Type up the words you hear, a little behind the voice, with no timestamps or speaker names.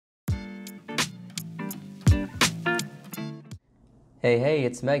Hey,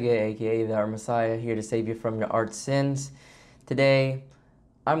 it's Mega, aka the Art Messiah, here to save you from your art sins. Today,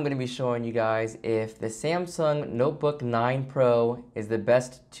 I'm going to be showing you guys if the Samsung Notebook 9 Pro is the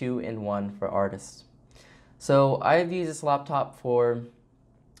best two-in-one for artists. So I've used this laptop for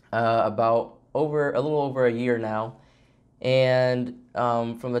a little over a year now, and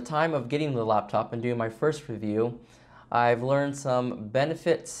from the time of getting the laptop and doing my first review, I've learned some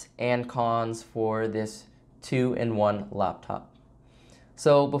benefits and cons for this two-in-one laptop.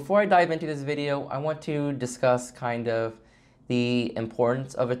 So before I dive into this video, I want to discuss kind of the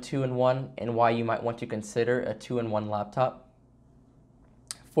importance of a two-in-one and why you might want to consider a two-in-one laptop.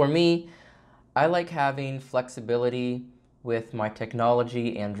 For me, I like having flexibility with my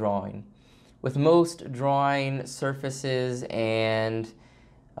technology and drawing. With most drawing surfaces and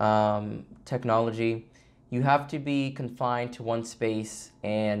technology, you have to be confined to one space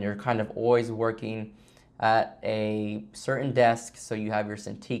and you're kind of always working at a certain desk, so you have your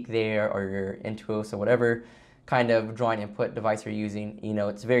Cintiq there or your Intuos or whatever kind of drawing input device you're using. You know,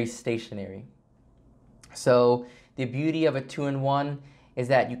 it's very stationary. So the beauty of a two-in-one is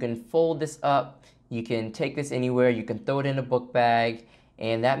that you can fold this up, you can take this anywhere, you can throw it in a book bag,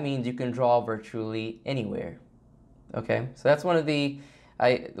 and that means you can draw virtually anywhere. Okay, so that's one of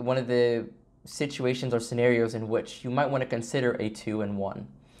the situations or scenarios in which you might want to consider a two-in-one.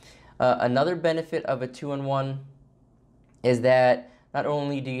 Another benefit of a two-in-one is that not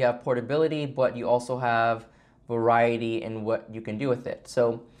only do you have portability, but you also have variety in what you can do with it.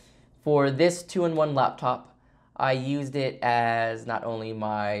 So for this two-in-one laptop, I used it as not only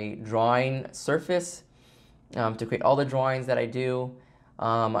my drawing surface to create all the drawings that I do.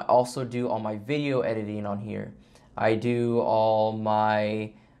 I also do all my video editing on here. I do all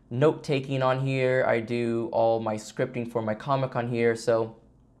my note-taking on here. I do all my scripting for my comic on here. So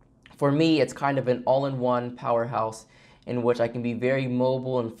for me, it's kind of an all-in-one powerhouse in which I can be very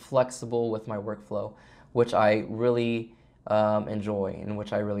mobile and flexible with my workflow, which I really enjoy and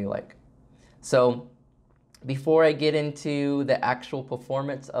which I really like. So before I get into the actual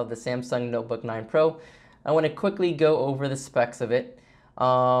performance of the Samsung Notebook 9 Pro, I want to quickly go over the specs of it.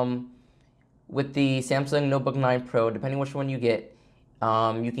 With the Samsung Notebook 9 Pro, depending which one you get,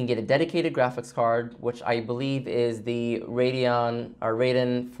 you can get a dedicated graphics card, which I believe is the Radeon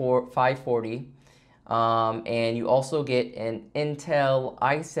 540. And you also get an Intel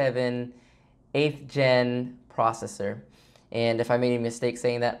i7 8th gen processor. And if I made a mistake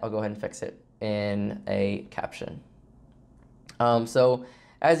saying that, I'll go ahead and fix it in a caption. So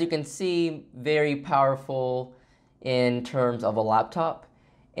as you can see, very powerful in terms of a laptop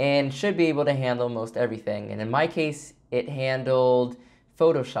and should be able to handle most everything. And in my case, it handled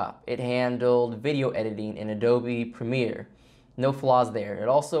Photoshop. It handled video editing in Adobe Premiere. No flaws there. It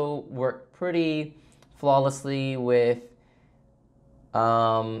also worked pretty flawlessly with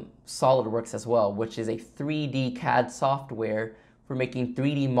SolidWorks as well, which is a 3D CAD software for making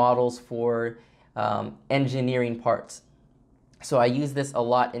 3D models for engineering parts. So I use this a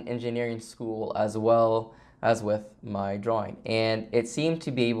lot in engineering school as well as with my drawing, and it seemed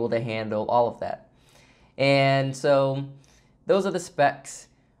to be able to handle all of that. And so those are the specs,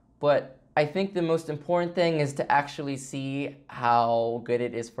 but I think the most important thing is to actually see how good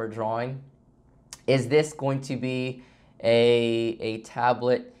it is for drawing. Is this going to be a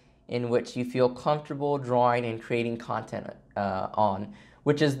tablet in which you feel comfortable drawing and creating content on,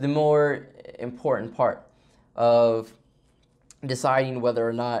 which is the more important part of deciding whether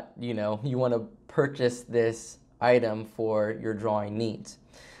or not you want to purchase this item for your drawing needs.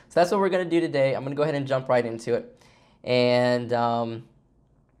 So that's what we're going to do today. I'm going to go ahead and jump right into it. And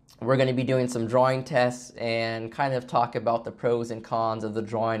we're going to be doing some drawing tests and kind of talk about the pros and cons of the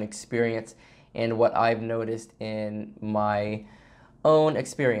drawing experience and what I've noticed in my own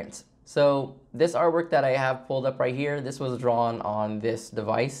experience. So this artwork that I have pulled up right here, this was drawn on this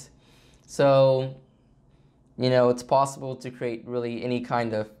device. So, it's possible to create really any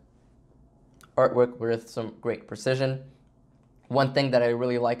kind of artwork with some great precision. One thing that I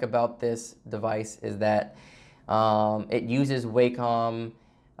really like about this device is that it uses Wacom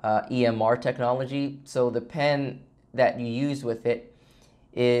EMR technology. So the pen that you use with it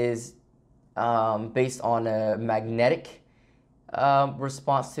is based on a magnetic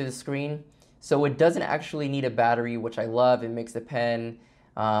response to the screen. So it doesn't actually need a battery, which I love. It makes the pen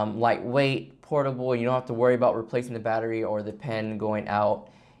lightweight, portable. You don't have to worry about replacing the battery or the pen going out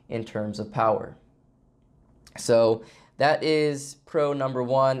in terms of power. So that is pro number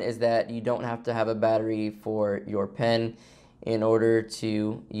one, is that you don't have to have a battery for your pen in order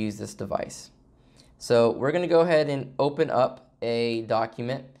to use this device. So we're going to go ahead and open up a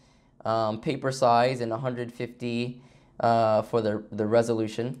document, paper size and 150 for the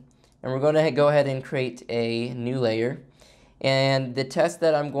resolution. And we're going to go ahead and create a new layer. And the test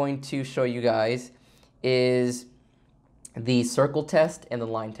that I'm going to show you guys is the circle test and the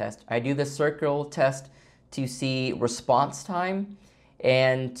line test. I do the circle test to see response time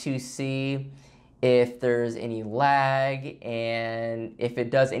and to see if there's any lag and if it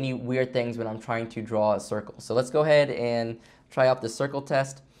does any weird things when I'm trying to draw a circle. So let's go ahead and try out the circle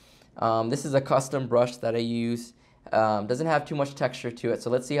test. This is a custom brush that I use. Doesn't have too much texture to it, so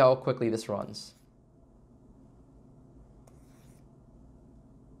let's see how quickly this runs.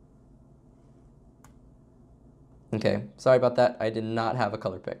 Okay, sorry about that. I did not have a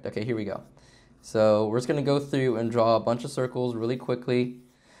color picked. Okay, here we go. So we're just going to go through and draw a bunch of circles really quickly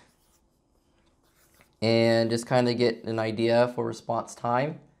and just kind of get an idea for response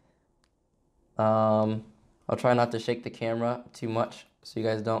time. I'll try not to shake the camera too much so you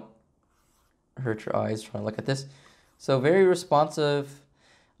guys don't hurt your eyes trying to look at this. So very responsive.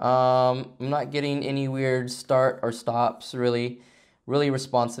 I'm not getting any weird start or stops, really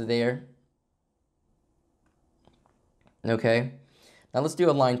responsive there. Okay, now let's do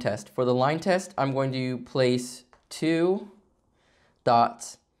a line test. For the line test, I'm going to place 2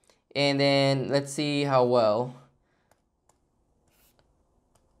 dots, and then let's see how well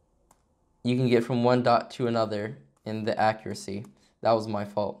you can get from one dot to another in the accuracy. That was my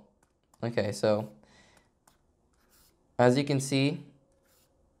fault. Okay, so as you can see,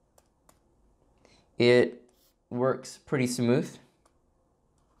 it works pretty smooth.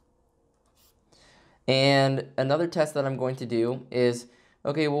 And another test that I'm going to do is,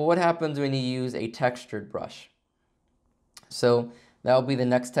 okay, well, what happens when you use a textured brush? So that will be the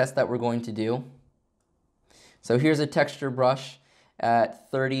next test that we're going to do. So here's a texture brush at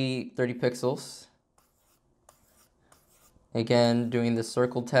 30 pixels. Again, doing the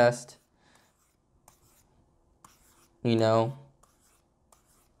circle test. You know,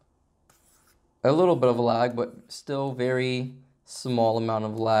 a little bit of a lag, but still very small amount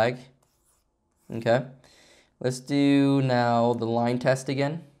of lag. Okay, let's do now the line test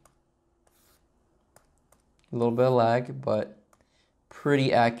again. A little bit of lag, but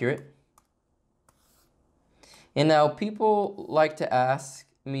pretty accurate. And now people like to ask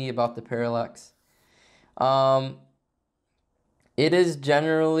me about the parallax. It is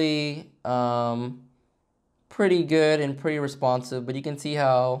generally pretty good and pretty responsive, but you can see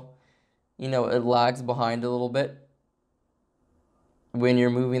how, you know, it lags behind a little bit when you're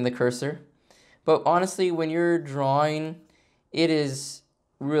moving the cursor. But honestly, when you're drawing, it is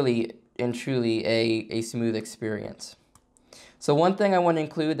really and truly a smooth experience. So one thing I want to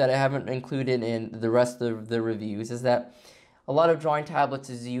include that I haven't included in the rest of the reviews is that a lot of drawing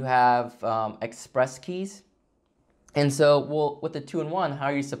tablets is you have express keys. And so, well, with the 2-in-1, how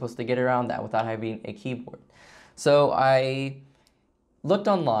are you supposed to get around that without having a keyboard? So I looked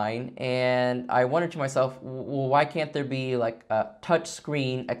online and I wondered to myself, well, why can't there be like touch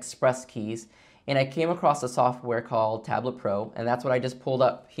screen express keys? And I came across a software called Tablet Pro, and that's what I just pulled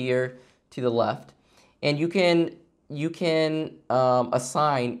up here to the left. And you can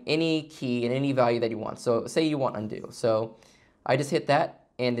assign any key and any value that you want. So say you want undo. So I just hit that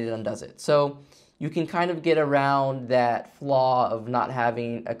and it undoes it. So you can kind of get around that flaw of not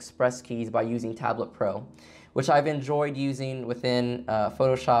having express keys by using Tablet Pro, which I've enjoyed using within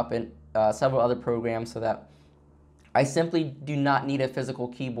Photoshop and several other programs, so that I simply do not need a physical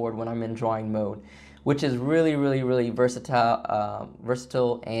keyboard when I'm in drawing mode, which is really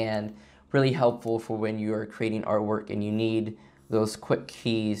versatile and really helpful for when you're creating artwork and you need those quick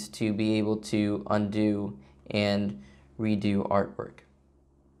keys to be able to undo and redo artwork.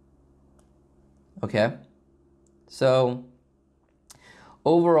 Okay, so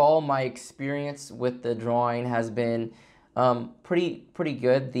overall my experience with the drawing has been pretty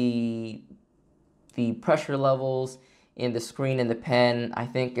good. The pressure levels in the screen and the pen, I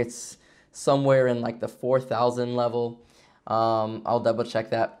think it's somewhere in like the 4,000 level. I'll double check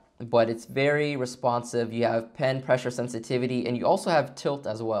that, but it's very responsive. You have pen pressure sensitivity, and you also have tilt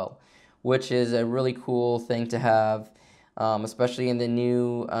as well, which is a really cool thing to have, especially in the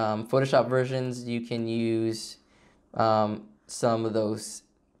new Photoshop versions. You can use some of those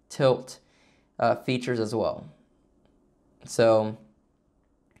tilt features as well. So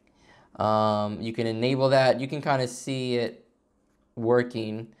you can enable that. You can kind of see it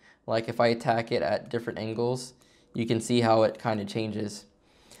working. Like if I attack it at different angles, you can see how it kind of changes.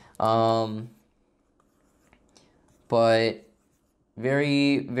 But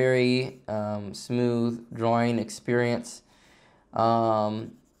very smooth drawing experience.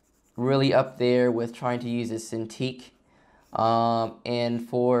 Really up there with trying to use a Cintiq. And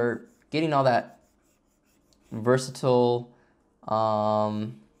for getting all that versatile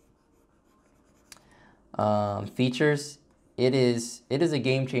features, it is a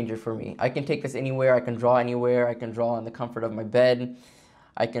game changer for me. I can take this anywhere. I can draw anywhere. I can draw in the comfort of my bed.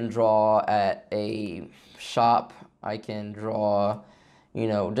 I can draw at a shop. I can draw, you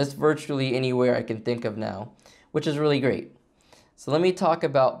know, just virtually anywhere I can think of now, which is really great. So let me talk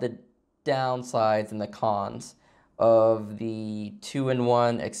about the downsides and the cons of the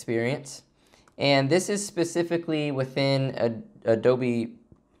two-in-one experience. And this is specifically within Adobe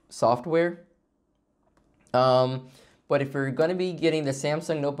software. But if you're going to be getting the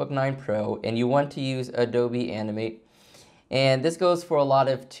Samsung Notebook 9 Pro and you want to use Adobe Animate, and this goes for a lot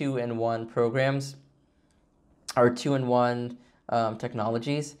of two-in-one programs or two-in-one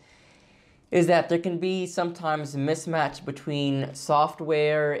technologies, is that there can be sometimes mismatch between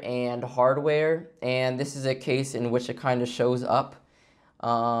software and hardware, and this is a case in which it kind of shows up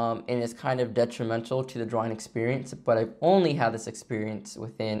and is kind of detrimental to the drawing experience. But I've only had this experience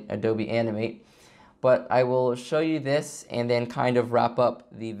within Adobe Animate. But I will show you this and then kind of wrap up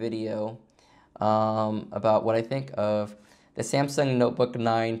the video about what I think of the Samsung Notebook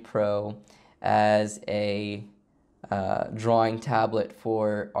 9 Pro as a drawing tablet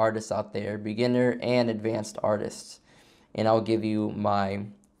for artists out there, beginner and advanced artists. And I'll give you my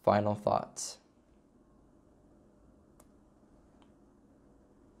final thoughts.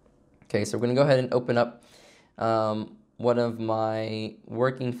 Okay, so we're going to go ahead and open up one of my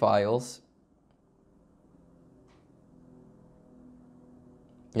working files,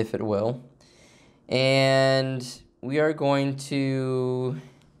 if it will. And we are going to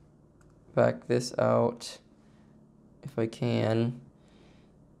back this out if I can.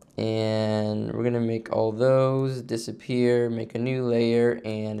 And we're going to make all those disappear, make a new layer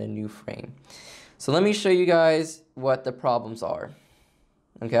and a new frame. So let me show you guys what the problems are.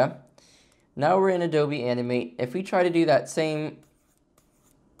 Okay. Now we're in Adobe Animate. If we try to do that same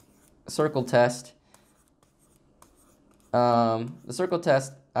circle test, the circle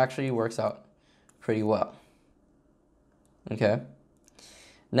test actually works out pretty well. Okay.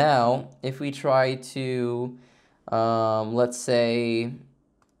 Now, if we try to, let's say,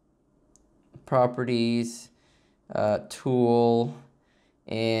 properties, tool,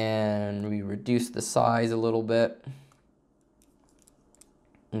 and we reduce the size a little bit.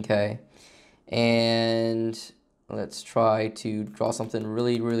 Okay. And let's try to draw something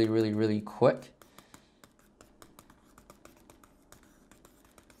really quick.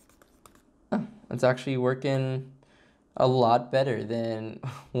 It's actually working a lot better than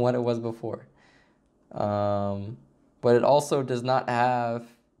what it was before. But it also doesn't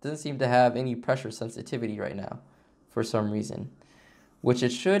seem to have any pressure sensitivity right now for some reason, which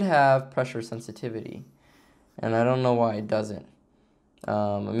it should have pressure sensitivity. And I don't know why it doesn't.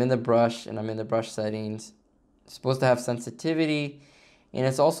 I'm in the brush and I'm in the brush settings. It's supposed to have sensitivity, and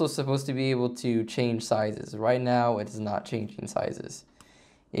it's also supposed to be able to change sizes. Right now, it is not changing sizes.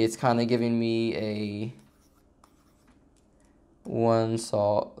 It's kind of giving me a one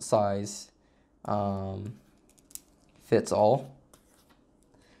size fits all.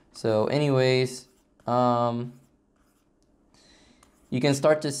 So anyways, you can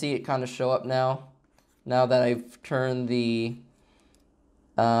start to see it kind of show up now that I've turned the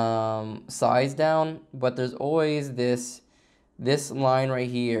size down, but there's always this line right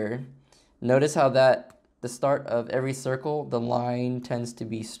here. Notice how that the start of every circle, the line tends to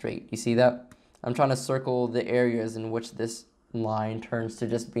be straight. You see that? I'm trying to circle the areas in which this line turns to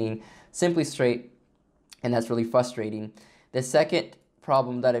just being simply straight, and that's really frustrating. The second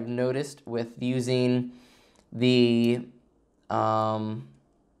problem that I've noticed with using the pen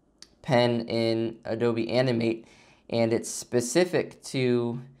in Adobe Animate, and it's specific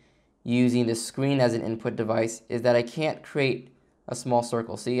to using the screen as an input device, is that I can't create a small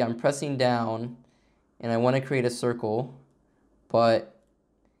circle. See, I'm pressing down and I want to create a circle, but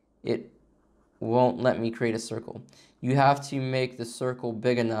it won't let me create a circle. You have to make the circle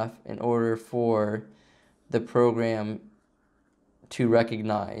big enough in order for the program to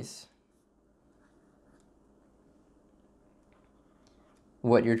recognize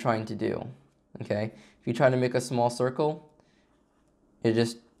what you're trying to do. Okay, if you try to make a small circle,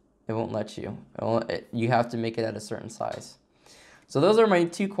 it won't let you. You have to make it at a certain size. So those are my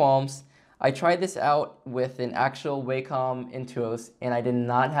two qualms. I tried this out with an actual Wacom Intuos, and I did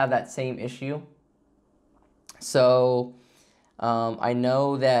not have that same issue. So I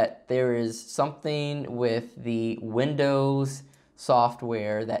know that there is something with the Windows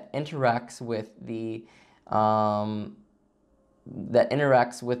software that interacts with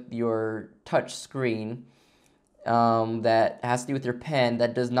your touch screen, that has to do with your pen,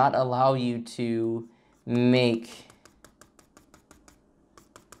 that does not allow you to make,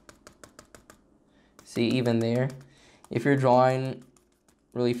 see, even there, if you're drawing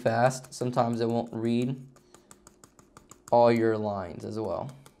really fast, sometimes it won't read all your lines as well.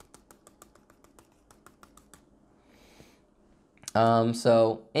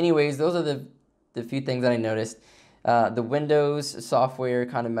 So anyways, those are the few things that I noticed. The Windows software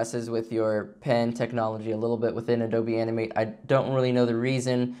kind of messes with your pen technology a little bit within Adobe Animate. I don't really know the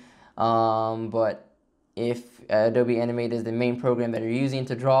reason, but if Adobe Animate is the main program that you're using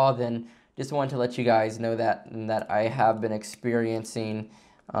to draw, then just wanted to let you guys know that, and that I have been experiencing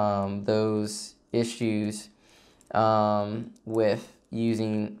those issues with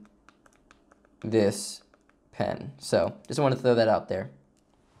using this pen. So just want to throw that out there,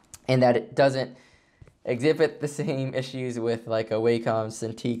 and that it doesn't exhibit the same issues with like a Wacom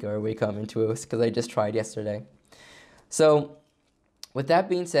Cintiq or a Wacom Intuos, because I just tried yesterday. So with that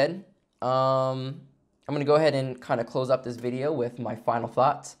being said, I'm going to go ahead and kind of close up this video with my final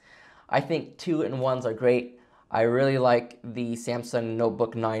thoughts. I think 2-in-1s are great. I really like the Samsung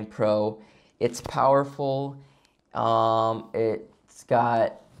Notebook 9 Pro. It's powerful. It's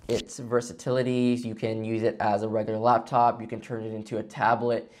got its versatility. You can use it as a regular laptop. You can turn it into a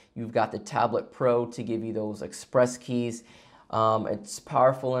tablet. You've got the Tablet Pro to give you those express keys. It's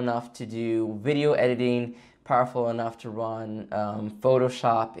powerful enough to do video editing, powerful enough to run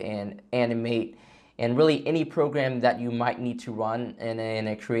Photoshop and Animate, and really any program that you might need to run in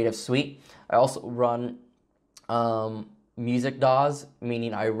a creative suite. I also run music DAWs,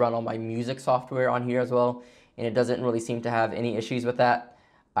 meaning I run all my music software on here as well, and it doesn't really seem to have any issues with that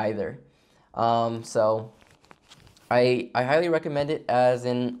either. So I highly recommend it as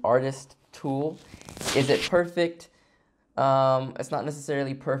an artist tool. Is it perfect? It's not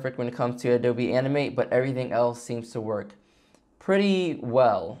necessarily perfect when it comes to Adobe Animate, but everything else seems to work pretty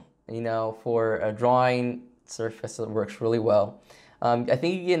well. You know, for a drawing surface, it works really well. I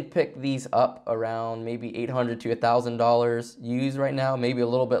think you can pick these up around maybe $800 to $1,000 used right now, maybe a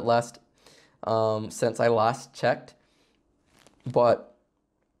little bit less since I last checked. But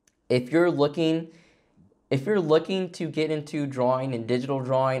if you're looking to get into drawing and digital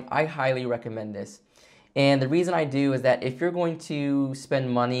drawing, I highly recommend this. And the reason I do is that if you're going to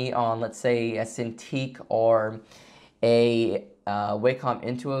spend money on, let's say, a Cintiq or a Wacom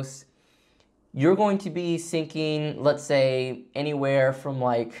Intuos, you're going to be sinking, let's say, anywhere from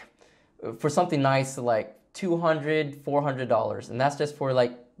like, for something nice, like $200, $400, and that's just for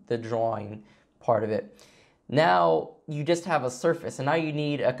like the drawing part of it. Now you just have a surface, and now you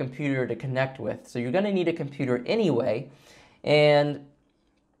need a computer to connect with. So you're going to need a computer anyway, and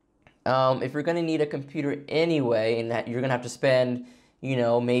if you're going to need a computer anyway, and that you're going to have to spend, you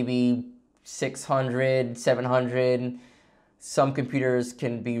know, maybe $600, $700. Some computers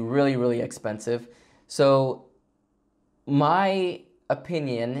can be really, really expensive. So my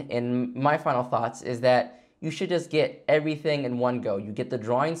opinion and my final thoughts is that you should just get everything in one go. You get the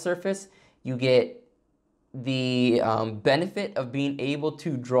drawing surface, you get the benefit of being able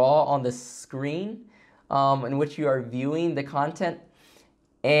to draw on the screen in which you are viewing the content,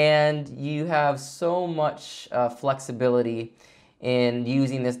 and you have so much flexibility in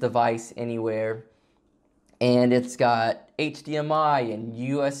using this device anywhere. And it's got HDMI and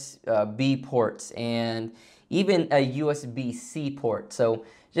USB ports and even a USB-C port. So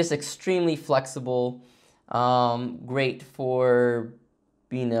just extremely flexible, great for,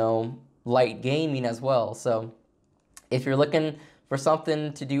 you know, light gaming as well. So if you're looking for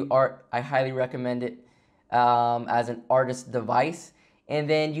something to do art, I highly recommend it as an artist device. And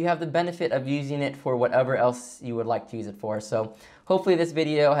then you have the benefit of using it for whatever else you would like to use it for. So hopefully this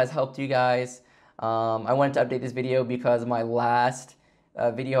video has helped you guys. I wanted to update this video because my last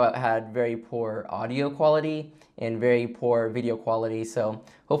video had very poor audio quality and very poor video quality. So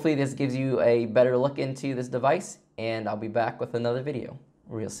hopefully this gives you a better look into this device, and I'll be back with another video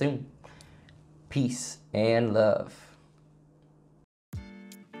real soon. Peace and love.